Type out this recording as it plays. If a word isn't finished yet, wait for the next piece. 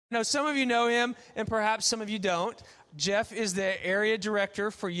Now, some of you know him, and perhaps some of you don't. Jeff is the area director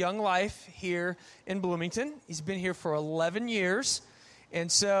for Young Life here in Bloomington. He's been here for 11 years.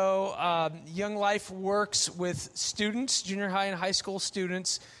 And so Young Life works with students, junior high and high school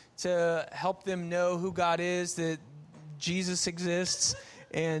students, to help them know who God is, that Jesus exists.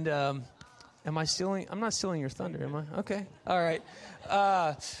 And am I stealing? I'm not stealing your thunder, am I? Okay. All right.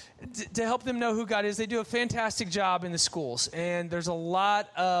 To help them know who God is. They do a fantastic job in the schools. And there's a lot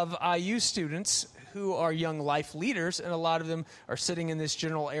of IU students who are Young Life leaders, and a lot of them are sitting in this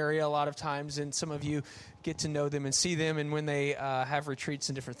general area a lot of times, and some of you get to know them and see them, and when they have retreats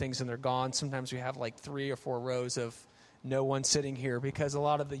and different things and they're gone, sometimes we have like 3 or 4 rows of no one sitting here because a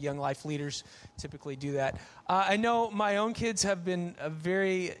lot of the Young Life leaders typically do that. I know my own kids have been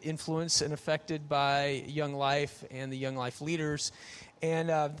very influenced and affected by Young Life and the Young Life leaders. And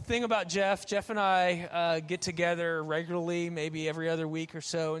the thing about Jeff and I get together regularly, maybe every other week or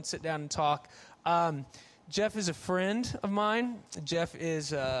so, and sit down and talk. Jeff is a friend of mine. Jeff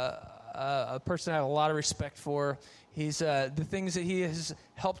is a person I have a lot of respect for. He's the things that he has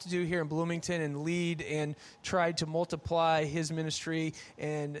helped do here in Bloomington and lead and tried to multiply his ministry,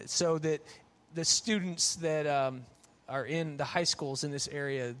 and so that the students that are in the high schools in this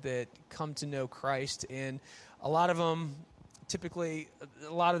area that come to know Christ, and a lot of them, typically,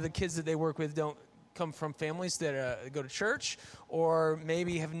 a lot of the kids that they work with don't come from families that go to church or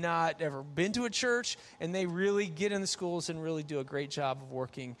maybe have not ever been to a church, and they really get in the schools and really do a great job of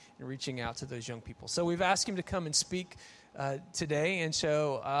working and reaching out to those young people. So we've asked him to come and speak today, and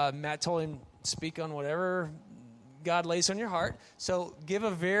so Matt told him speak on whatever God lays on your heart. So give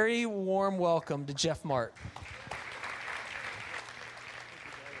a very warm welcome to Jeff Mart.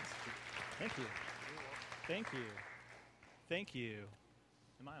 Thank you. Thank you. Thank you.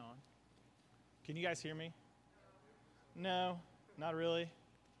 Am I on? Can you guys hear me? No, not really.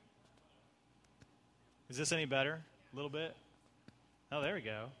 Is this any better? A little bit? Oh, there we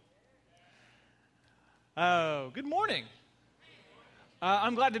go. Oh, good morning.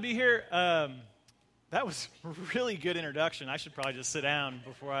 I'm glad to be here. That was a really good introduction. I should probably just sit down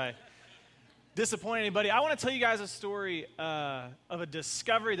before I disappoint anybody. I want to tell you guys a story of a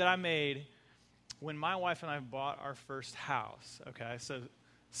discovery that I made when my wife and I bought our first house. Okay, so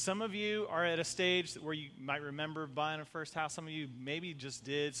some of you are at a stage where you might remember buying a first house. Some of you maybe just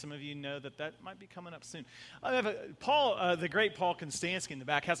did. Some of you know that might be coming up soon. I have the great Paul Konstanski in the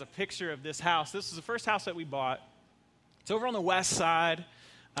back has a picture of this house. This is the first house that we bought. It's over on the west side.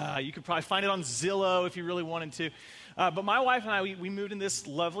 You could probably find it on Zillow if you really wanted to. But my wife and I, we moved in this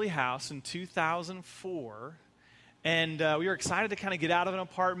lovely house in 2004. And we were excited to kind of get out of an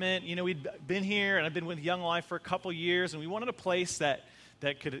apartment. You know, we'd been here, and I've been with Young Life for a couple years, and we wanted a place that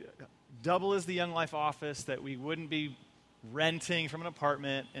could double as the Young Life office, that we wouldn't be renting from an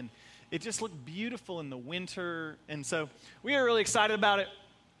apartment. And it just looked beautiful in the winter. And so we were really excited about it.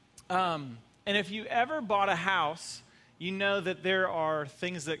 And if you ever bought a house, you know that there are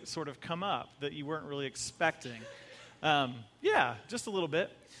things that sort of come up that you weren't really expecting. Yeah, just a little bit.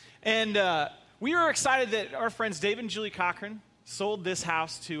 And we were excited that our friends David and Julie Cochran sold this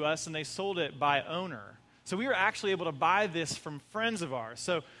house to us, and they sold it by owner. So we were actually able to buy this from friends of ours.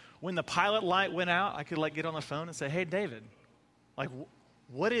 So when the pilot light went out, I could get on the phone and say, "Hey, David, why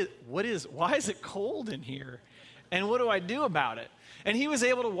is it cold in here? And what do I do about it?" And he was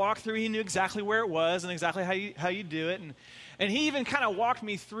able to walk through. He knew exactly where it was and exactly how you do it. And he even kind of walked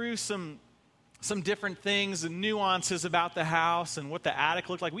me through some different things and nuances about the house and what the attic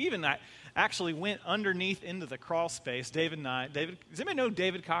looked like. We even actually went underneath into the crawl space, David and I. Does anybody know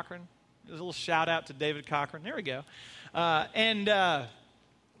David Cochran? There's a little shout out to David Cochran. There we go.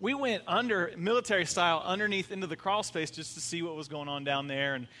 We went under, military style, underneath into the crawl space just to see what was going on down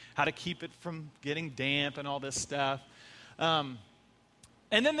there and how to keep it from getting damp and all this stuff. And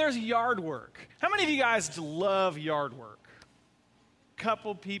then there's yard work. How many of you guys love yard work?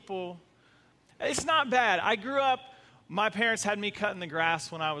 Couple people. It's not bad. I grew up, my parents had me cutting the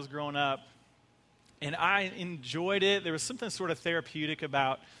grass when I was growing up, and I enjoyed it. There was something sort of therapeutic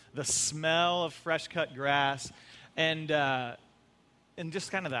about the smell of fresh cut grass and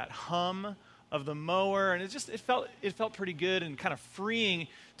just kind of that hum of the mower, and it felt pretty good and kind of freeing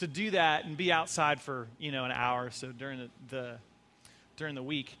to do that and be outside for an hour or so during the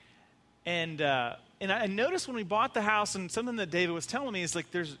week. And I noticed when we bought the house, and something that David was telling me is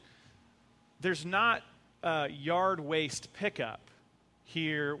there's not yard waste pickup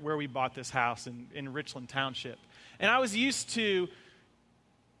here where we bought this house in Richland Township. And I was used to,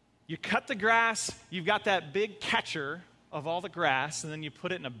 you cut the grass, you've got that big catcher of all the grass, and then you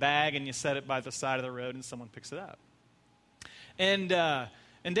put it in a bag and you set it by the side of the road and someone picks it up. And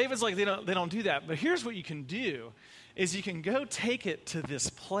And David's like, they don't do that. But here's what you can do, is you can go take it to this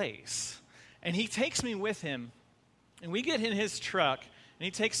place. And he takes me with him, and we get in his truck, and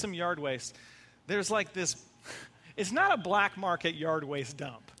he takes some yard waste. There's like this, it's not a black market yard waste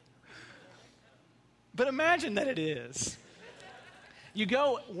dump. But imagine that it is. You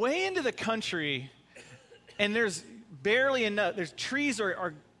go way into the country, and there's barely enough, there's trees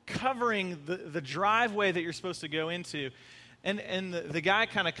are covering the driveway that you're supposed to go into. And the guy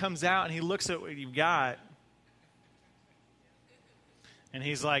kind of comes out and he looks at what you've got. And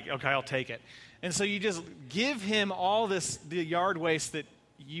he's like, okay, I'll take it. And so you just give him all the yard waste that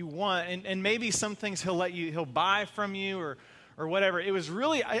you want. And maybe some things he'll buy from you or whatever. It was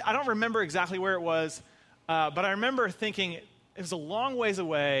really, I don't remember exactly where it was. But I remember thinking, it was a long ways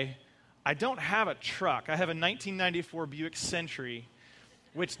away. I don't have a truck. I have a 1994 Buick Century,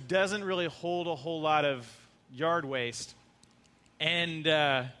 which doesn't really hold a whole lot of yard waste. And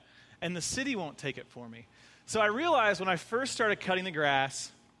the city won't take it for me. So I realized when I first started cutting the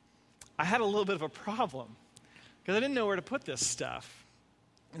grass, I had a little bit of a problem because I didn't know where to put this stuff.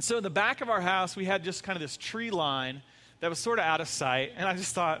 And so in the back of our house, we had just kind of this tree line that was sort of out of sight. And I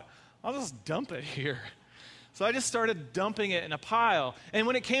just thought, I'll just dump it here. So I just started dumping it in a pile. And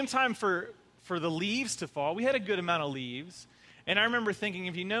when it came time for the leaves to fall, we had a good amount of leaves. And I remember thinking,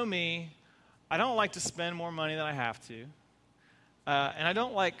 if you know me, I don't like to spend more money than I have to. And I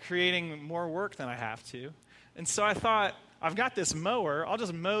don't like creating more work than I have to. And so I thought, I've got this mower. I'll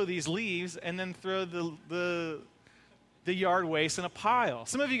just mow these leaves and then throw the yard waste in a pile.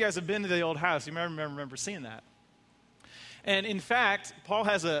 Some of you guys have been to the old house. You might remember seeing that. And in fact, Paul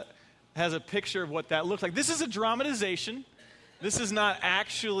has a picture of what that looked like. This is a dramatization. This is not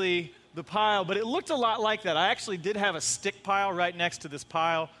actually the pile, but it looked a lot like that. I actually did have a stick pile right next to this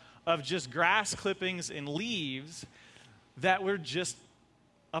pile of just grass clippings and leaves that were just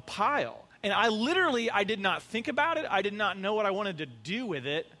a pile. And I did not think about it. I did not know what I wanted to do with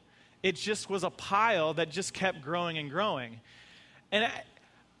it. It just was a pile that just kept growing and growing. And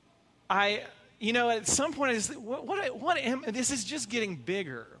I at some point I just, this is just getting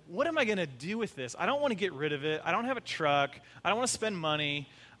bigger. What am I going to do with this? I don't want to get rid of it. I don't have a truck. I don't want to spend money.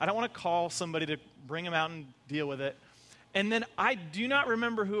 I don't want to call somebody to bring them out and deal with it. And then I do not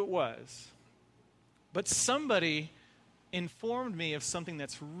remember who it was, but somebody informed me of something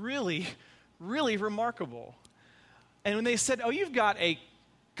that's really, really remarkable. And when they said, oh, you've got a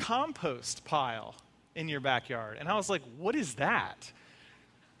compost pile in your backyard. And I was like, what is that?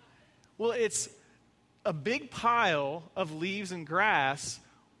 Well, it's a big pile of leaves and grass.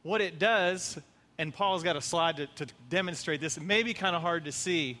 What it does, and Paul's got a slide to demonstrate this. It may be kind of hard to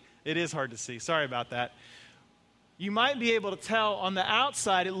see. It is hard to see. Sorry about that. You might be able to tell on the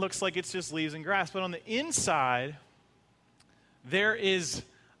outside it looks like it's just leaves and grass, but on the inside there is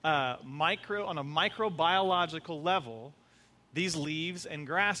on a microbiological level, these leaves and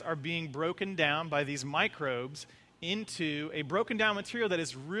grass are being broken down by these microbes into a broken down material that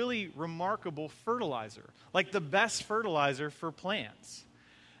is really remarkable fertilizer, like the best fertilizer for plants.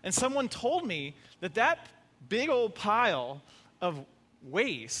 And someone told me that big old pile of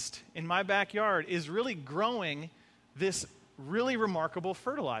waste in my backyard is really growing this really remarkable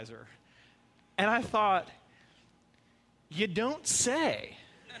fertilizer. And I thought, you don't say.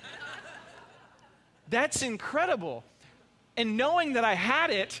 That's incredible. And knowing that I had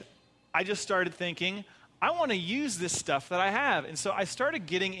it, I just started thinking, I want to use this stuff that I have. And so I started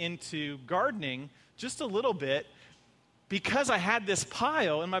getting into gardening just a little bit because I had this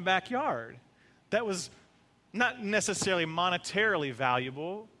pile in my backyard that was not necessarily monetarily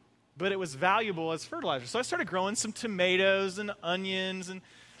valuable, but it was valuable as fertilizer. So I started growing some tomatoes and onions, and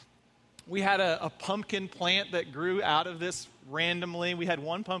we had a pumpkin plant that grew out of this randomly. We had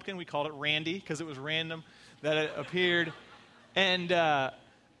one pumpkin, we called it Randy because it was random that it appeared. And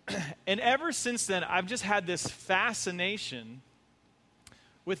ever since then, I've just had this fascination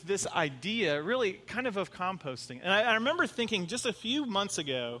with this idea, really kind of composting. And I remember thinking just a few months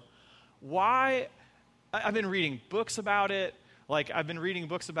ago, why I've been reading books about it. Like I've been reading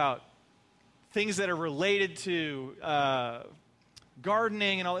books about things that are related to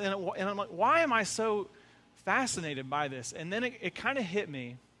gardening and all. And I'm like, why am I so fascinated by this? And then it kind of hit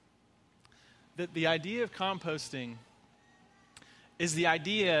me that the idea of composting is the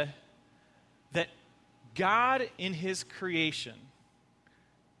idea that God in his creation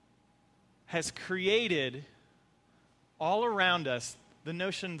has created all around us the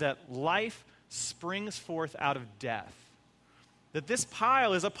notion that life springs forth out of death. That this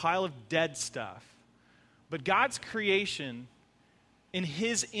pile is a pile of dead stuff. But God's creation, in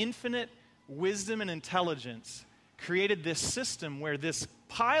his infinite wisdom and intelligence, created this system where this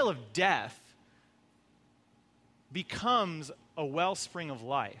pile of death becomes a wellspring of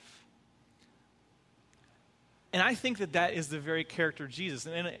life. And I think that that is the very character of Jesus.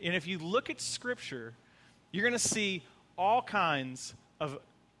 And if you look at Scripture, you're going to see all kinds of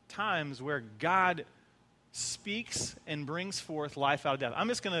times where God speaks and brings forth life out of death. I'm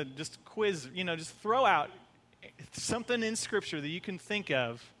just going to just quiz, just throw out something in Scripture that you can think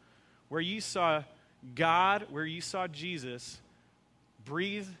of where you saw God, where you saw Jesus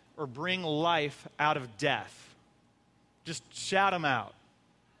breathe or bring life out of death. Just shout them out.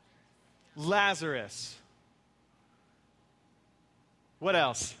 Lazarus. What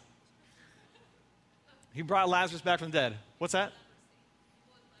else? He brought Lazarus back from the dead. What's that?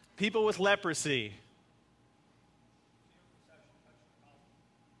 People with leprosy.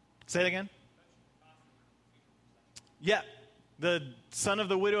 Say it again. Yeah, the son of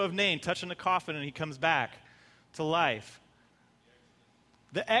the widow of Nain touching the coffin and he comes back to life.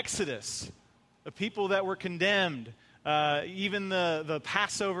 The Exodus, the people that were condemned, even the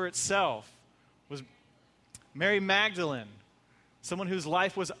Passover itself was Mary Magdalene, someone whose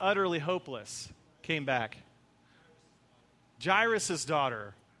life was utterly hopeless, came back. Jairus'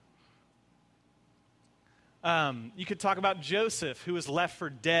 daughter. You could talk about Joseph, who was left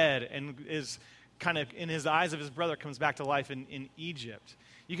for dead and is kind of, in his eyes of his brother, comes back to life in Egypt.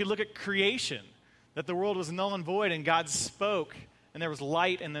 You could look at creation, that the world was null and void, and God spoke, and there was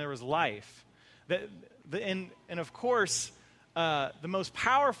light and there was life. And of course, the most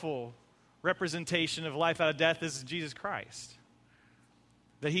powerful representation of life out of death is Jesus Christ.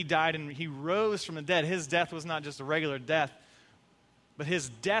 That he died and he rose from the dead. His death was not just a regular death, but his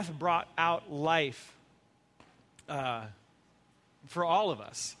death brought out life for all of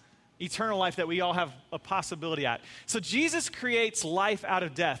us. Eternal life that we all have a possibility at. So Jesus creates life out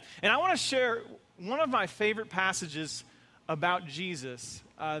of death. And I want to share one of my favorite passages about Jesus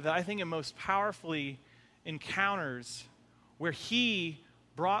that I think it most powerfully encounters where he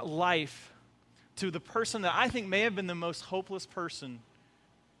brought life to the person that I think may have been the most hopeless person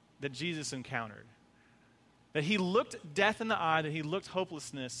that Jesus encountered. That he looked death in the eye, that he looked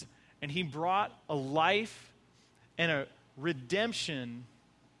hopelessness, and he brought a life and a redemption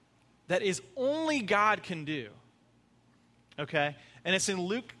that is only God can do. Okay? And it's in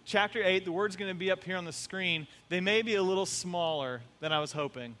Luke chapter 8. The word's going to be up here on the screen. They may be a little smaller than I was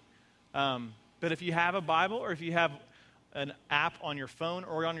hoping. But if you have a Bible or if you have an app on your phone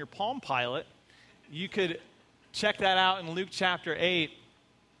or on your Palm Pilot, you could check that out in Luke chapter 8,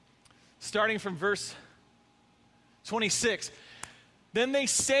 starting from verse 26. Then they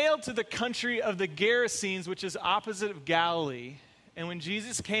sailed to the country of the Gerasenes, which is opposite of Galilee. And when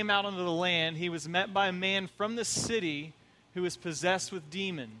Jesus came out onto the land, he was met by a man from the city who was possessed with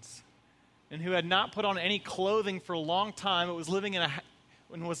demons and who had not put on any clothing for a long time, but was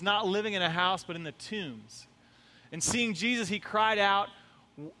not living in a house, but in the tombs. And seeing Jesus, he cried out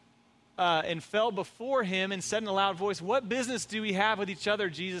and fell before him and said in a loud voice, "What business do we have with each other,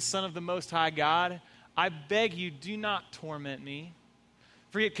 Jesus, Son of the Most High God? I beg you, do not torment me."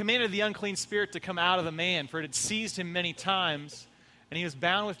 For he had commanded the unclean spirit to come out of the man, for it had seized him many times, and he was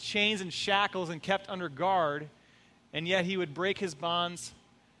bound with chains and shackles and kept under guard, and yet he would break his bonds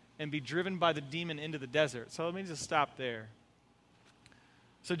and be driven by the demon into the desert. So let me just stop there.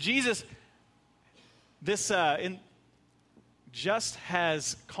 So Jesus, just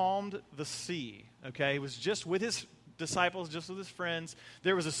has calmed the sea, okay? He was just with his disciples, just with his friends.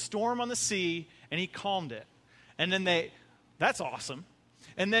 There was a storm on the sea, and he calmed it. And then that's awesome.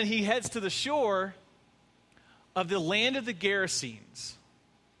 And then he heads to the shore of the land of the Gerasenes,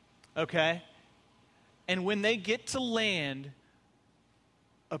 okay? And when they get to land,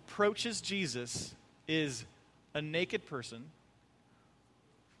 approaches Jesus is a naked person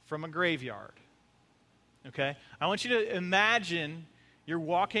from a graveyard, okay? I want you to imagine you're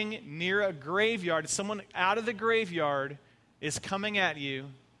walking near a graveyard. Someone out of the graveyard is coming at you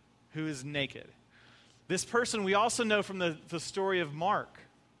who is naked. This person, we also know from the story of Mark,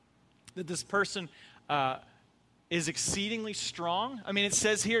 that this person is exceedingly strong. I mean, it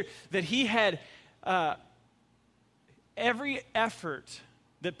says here that he had every effort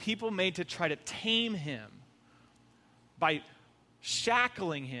that people made to try to tame him by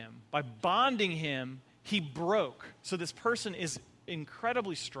shackling him, by bonding him, he broke. So this person is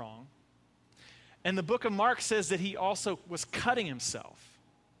incredibly strong. And the book of Mark says that he also was cutting himself,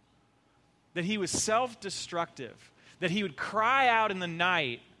 that he was self-destructive, that he would cry out in the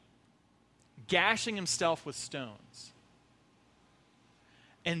night, gashing himself with stones.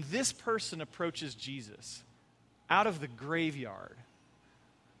 And this person approaches Jesus out of the graveyard.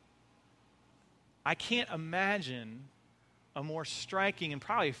 I can't imagine a more striking and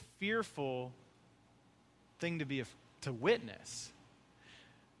probably fearful thing to witness.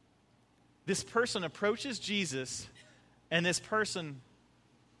 This person approaches Jesus, and this person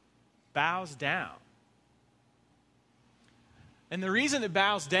bows down. And the reason it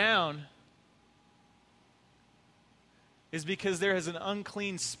bows down is because there is an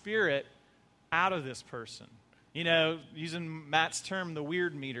unclean spirit out of this person. You know, using Matt's term, the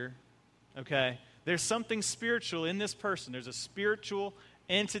weird meter, okay? There's something spiritual in this person. There's a spiritual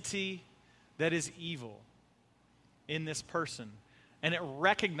entity that is evil in this person. And it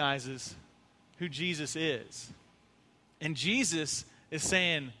recognizes who Jesus is. And Jesus is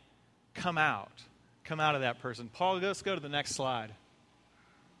saying, come out. Come out of that person. Paul, let's go to the next slide.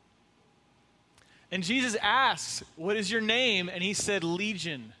 And Jesus asks, what is your name? And he said,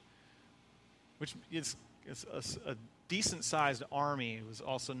 Legion, which is a decent-sized army. It was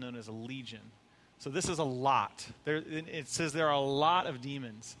also known as a legion. So this is a lot. It says there are a lot of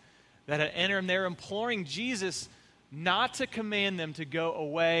demons that had entered, and they're imploring Jesus not to command them to go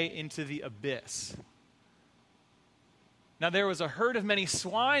away into the abyss. Now there was a herd of many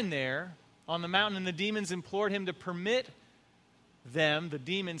swine there on the mountain, and the demons implored him to permit them, the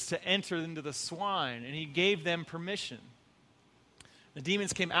demons, to enter into the swine, and he gave them permission. The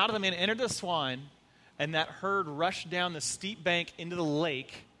demons came out of the man, entered the swine, and that herd rushed down the steep bank into the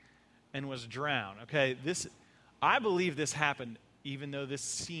lake and was drowned. Okay, I believe this happened, even though this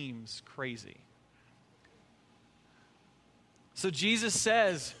seems crazy. So Jesus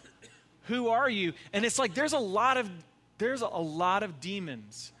says, who are you? And it's like there's a lot of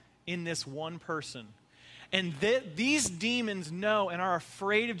demons in this one person. And these demons know and are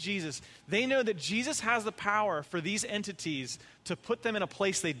afraid of Jesus. They know that Jesus has the power for these entities to put them in a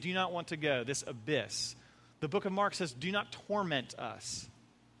place they do not want to go, this abyss. The book of Mark says, do not torment us.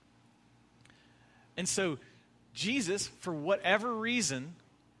 And so Jesus, for whatever reason,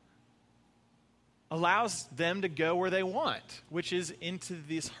 allows them to go where they want, which is into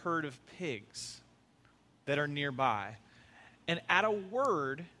this herd of pigs that are nearby. And at a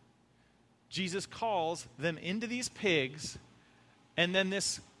word, Jesus calls them into these pigs, and then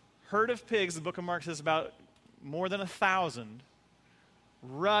this herd of pigs, the book of Mark says about more than 1,000,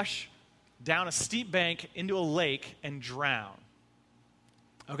 rush down a steep bank into a lake and drown.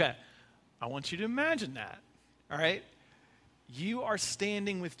 Okay, I want you to imagine that, all right? You are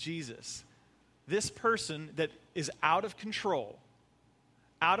standing with Jesus. This person that is out of control,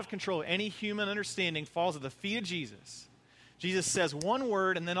 any human understanding falls at the feet of Jesus. Jesus says one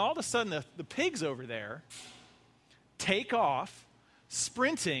word, and then all of a sudden the pigs over there take off,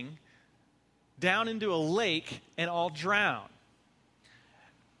 sprinting down into a lake and all drown.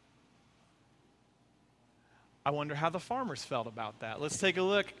 I wonder how the farmers felt about that. Let's take a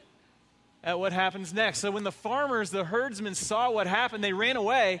look at what happens next. So when the herdsmen saw what happened, they ran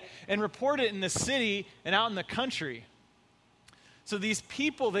away and reported it in the city and out in the country. So these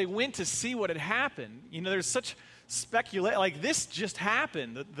people, they went to see what had happened. You know, there's such speculate, like this just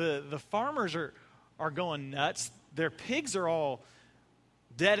happened. The farmers are going nuts. Their pigs are all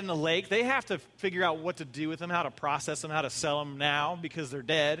dead in the lake. They have to figure out what to do with them, how to process them, how to sell them now because they're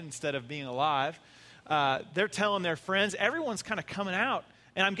dead instead of being alive. They're telling their friends. Everyone's kind of coming out.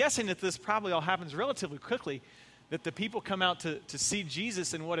 And I'm guessing that this probably all happens relatively quickly, that the people come out to see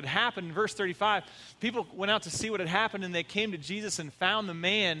Jesus and what had happened. In verse 35, people went out to see what had happened, and they came to Jesus and found the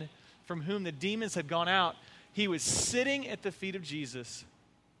man from whom the demons had gone out. He was sitting at the feet of Jesus.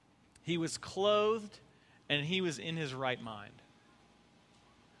 He was clothed, and he was in his right mind.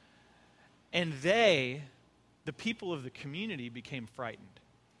 And the people of the community, became frightened.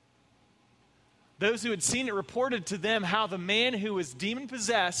 Those who had seen it reported to them how the man who was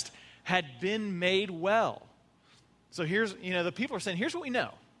demon-possessed had been made well. So the people are saying, here's what we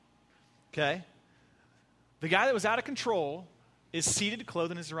know, okay? The guy that was out of control is seated,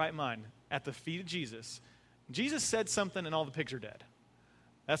 clothed in his right mind at the feet of Jesus. Jesus said something and all the pigs are dead.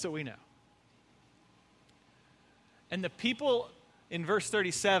 That's what we know. And the people in verse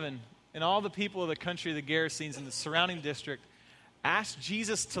 37, and all the people of the country of the Gerasenes and the surrounding district asked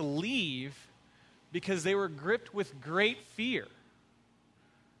Jesus to leave because they were gripped with great fear.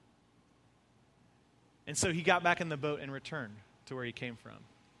 And so he got back in the boat and returned to where he came from.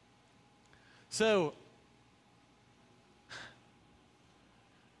 So,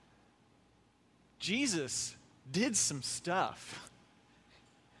 Jesus did some stuff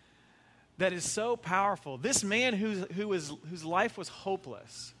that is so powerful. This man whose life was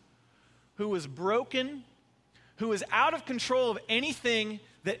hopeless, who was broken, who was out of control of anything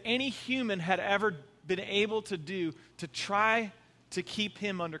that any human had ever been able to do to try to keep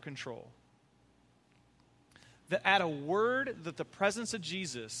him under control. that at a word that the presence of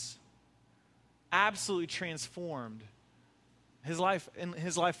Jesus absolutely transformed his life and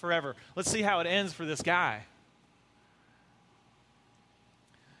his life forever. Let's see how it ends for this guy.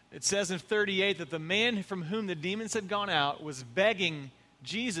 It says in 38 that the man from whom the demons had gone out was begging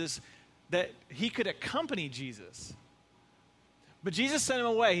Jesus that he could accompany Jesus. But Jesus sent him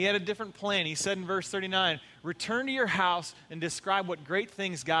away. He had a different plan. He said in verse 39, "Return to your house and describe what great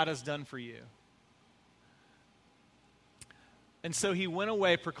things God has done for you." And so he went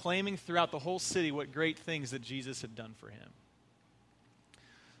away proclaiming throughout the whole city what great things that Jesus had done for him.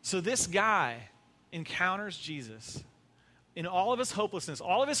 So this guy encounters Jesus in all of his hopelessness,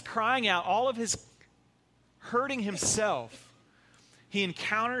 all of his crying out, all of his hurting himself. He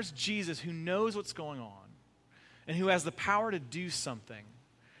encounters Jesus who knows what's going on and who has the power to do something.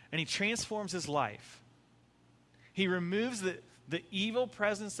 And he transforms his life. He removes the evil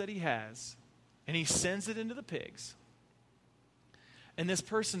presence that he has and he sends it into the pigs. And this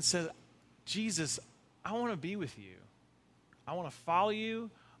person says, "Jesus, I want to be with you. I want to follow you.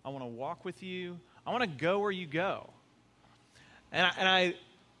 I want to walk with you. I want to go where you go." And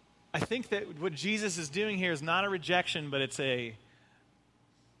I think that what Jesus is doing here is not a rejection, but it's a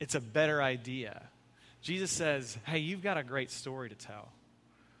better idea. Jesus says, "Hey, you've got a great story to tell.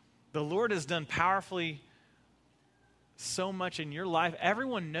 The Lord has done powerfully so much in your life.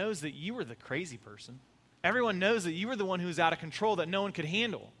 Everyone knows that you were the crazy person. Everyone knows that you were the one who was out of control, that no one could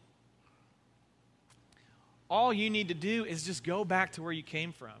handle. All you need to do is just go back to where you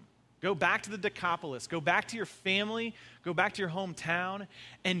came from. Go back to the Decapolis. Go back to your family. Go back to your hometown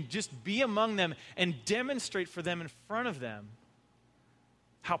and just be among them and demonstrate for them in front of them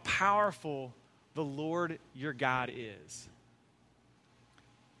how powerful the Lord your God is."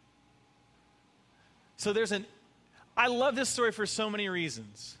 So I love this story for so many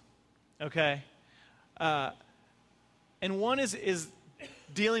reasons, okay? And one is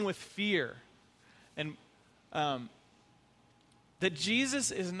dealing with fear. And that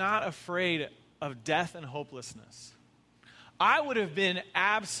Jesus is not afraid of death and hopelessness. I would have been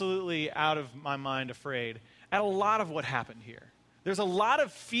absolutely out of my mind afraid at a lot of what happened here. There's a lot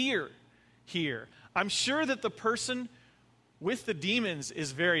of fear here. I'm sure that the person with the demons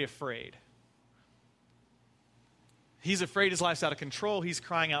is very afraid. He's afraid his life's out of control. He's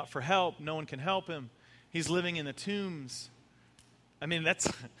crying out for help. No one can help him. He's living in the tombs. I mean,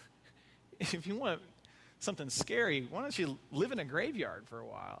 if you want something scary, why don't you live in a graveyard for a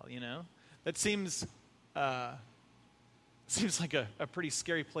while, you know? That seems like a pretty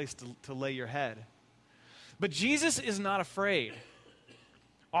scary place to lay your head. But Jesus is not afraid.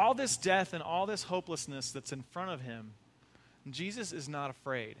 All this death and all this hopelessness that's in front of him, Jesus is not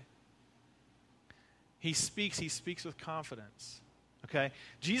afraid. He speaks with confidence. Okay?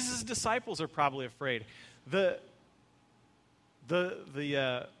 Jesus' disciples are probably afraid. The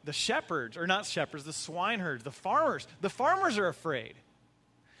shepherds, or not shepherds, the swineherds, the farmers are afraid.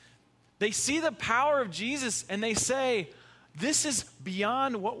 They see the power of Jesus and they say, "This is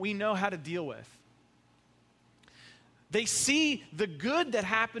beyond what we know how to deal with." They see the good that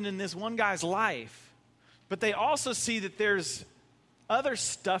happened in this one guy's life, but they also see that there's other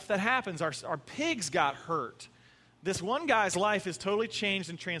stuff that happens. Our pigs got hurt. This one guy's life is totally changed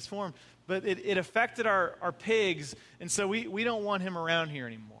and transformed, but it affected our pigs, and so we don't want him around here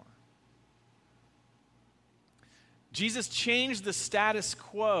anymore. Jesus changed the status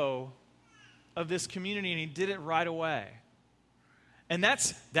quo of this community, and he did it right away. And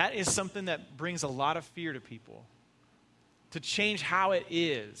that is something that brings a lot of fear to people. To change how it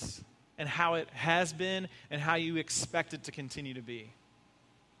is and how it has been and how you expect it to continue to be.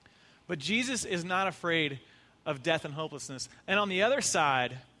 But Jesus is not afraid of death and hopelessness. And on the other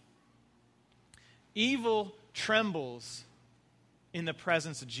side, evil trembles in the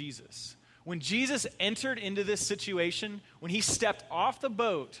presence of Jesus. When Jesus entered into this situation, when he stepped off the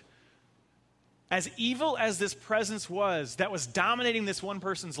boat, as evil as this presence was that was dominating this one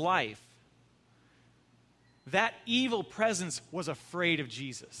person's life, that evil presence was afraid of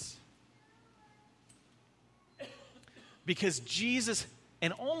Jesus. Because Jesus,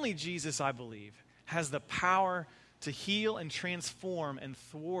 and only Jesus, I believe, has the power to heal and transform and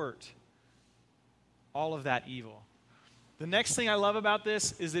thwart all of that evil. The next thing I love about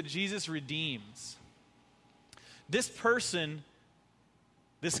this is that Jesus redeems. This person,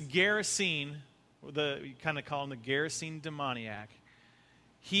 this Gerasene, you kind of call him the Gerasene demoniac,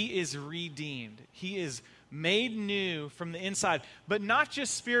 he is redeemed. He is made new from the inside, but not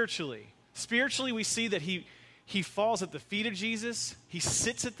just spiritually. Spiritually, we see that he falls at the feet of Jesus. He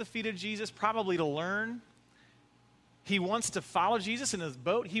sits at the feet of Jesus, probably to learn. He wants to follow Jesus in his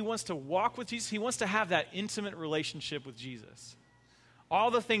boat. He wants to walk with Jesus. He wants to have that intimate relationship with Jesus.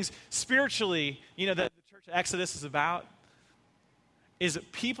 All the things spiritually, that the church of Exodus is about is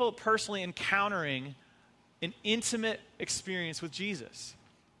people personally encountering an intimate experience with Jesus.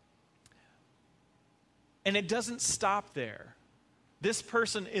 And it doesn't stop there. This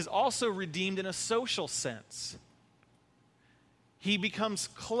person is also redeemed in a social sense. He becomes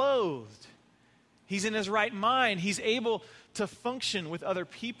clothed. He's in his right mind. He's able to function with other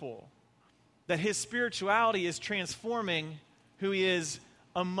people. That his spirituality is transforming who he is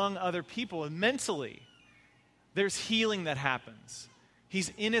among other people. And mentally, there's healing that happens.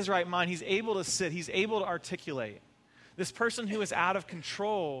 He's in his right mind. He's able to sit. He's able to articulate. This person who is out of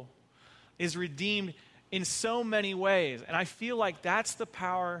control is redeemed in so many ways. And I feel like that's the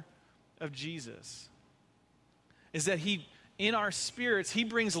power of Jesus. Is that he, in our spirits, he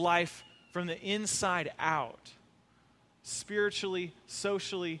brings life from the inside out. Spiritually,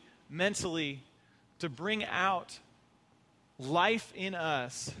 socially, mentally, to bring out life in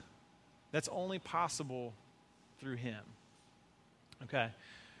us that's only possible through him. Okay.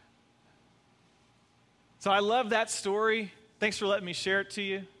 So I love that story. Thanks for letting me share it to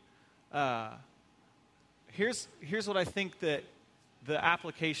you. Here's what I think that the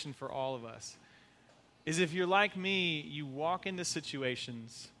application for all of us is: if you're like me, you walk into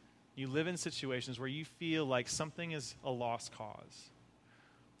situations, you live in situations where you feel like something is a lost cause,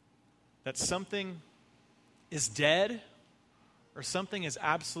 that something is dead or something is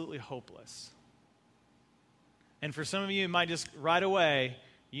absolutely hopeless. And for some of you, it might just right away,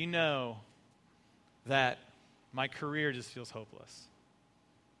 you know that my career just feels hopeless.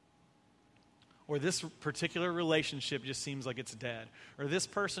 Or this particular relationship just seems like it's dead. Or this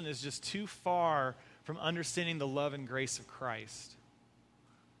person is just too far from understanding the love and grace of Christ.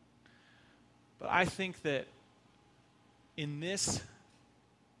 But I think that in this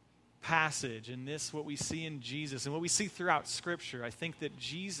passage, in this, what we see in Jesus, and what we see throughout Scripture, I think that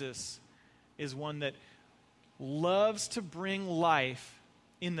Jesus is one that loves to bring life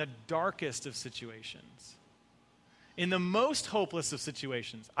in the darkest of situations. In the most hopeless of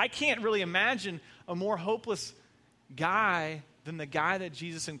situations. I can't really imagine a more hopeless guy than the guy that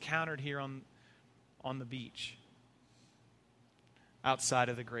Jesus encountered here on the beach, outside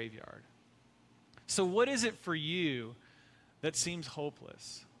of the graveyard. So what is it for you that seems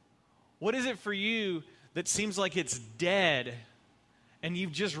hopeless? What is it for you that seems like it's dead and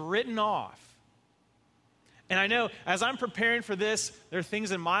you've just written off? And I know as I'm preparing for this, there are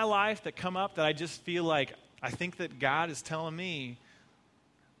things in my life that come up that I just feel like I think that God is telling me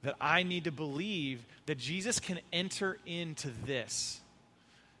that I need to believe that Jesus can enter into this.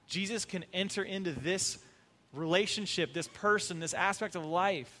 Jesus can enter into this relationship, this person, this aspect of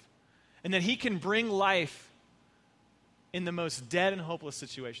life, and that he can bring life in the most dead and hopeless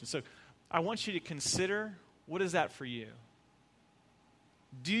situation. So I want you to consider, what is that for you?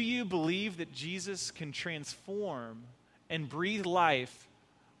 Do you believe that Jesus can transform and breathe life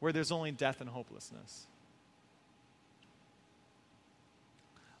where there's only death and hopelessness?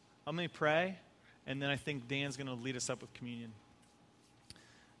 I'm going to pray, and then I think Dan's going to lead us up with communion.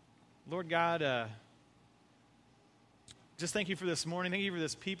 Lord God, just thank you for this morning. Thank you for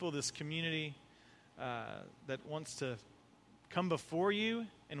this people, this community that wants to come before you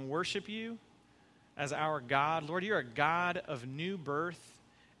and worship you as our God. Lord, you're a God of new birth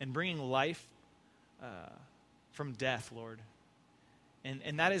and bringing life from death, Lord.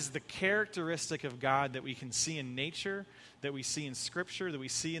 And that is the characteristic of God that we can see in nature, that we see in Scripture, that we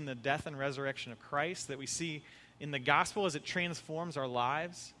see in the death and resurrection of Christ, that we see in the gospel as it transforms our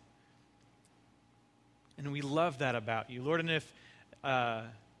lives. And we love that about you, Lord. And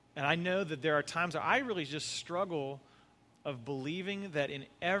I know that there are times where I really just struggle of believing that in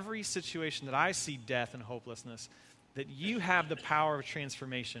every situation that I see death and hopelessness, that you have the power of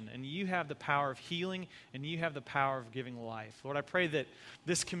transformation, and you have the power of healing, and you have the power of giving life. Lord, I pray that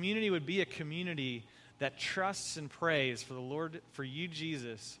this community would be a community that trusts and prays for the Lord, for you,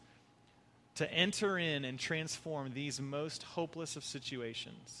 Jesus, to enter in and transform these most hopeless of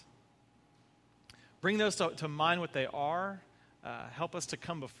situations. Bring those to mind what they are. Help us to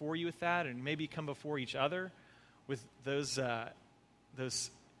come before you with that, and maybe come before each other with those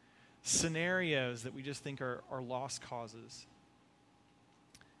scenarios that we just think are lost causes.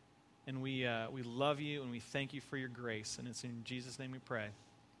 And we love you, and we thank you for your grace. And it's in Jesus' name we pray.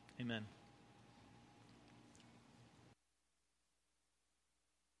 Amen.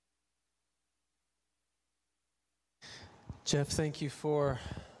 Jeff, thank you for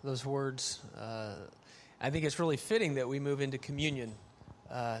those words. I think it's really fitting that we move into communion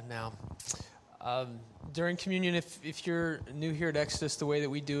now. During communion, if you're new here at Exodus, the way that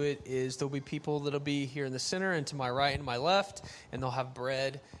we do it is there'll be people that'll be here in the center and to my right and my left, and they'll have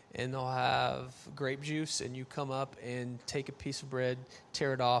bread and they'll have grape juice, and you come up and take a piece of bread,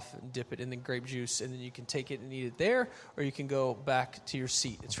 tear it off, and dip it in the grape juice, and then you can take it and eat it there, or you can go back to your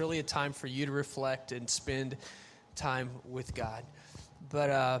seat. It's really a time for you to reflect and spend time with God.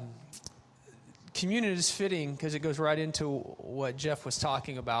 But communion is fitting because it goes right into what Jeff was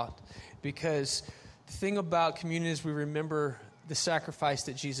talking about, because the thing about communion is we remember the sacrifice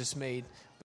that Jesus made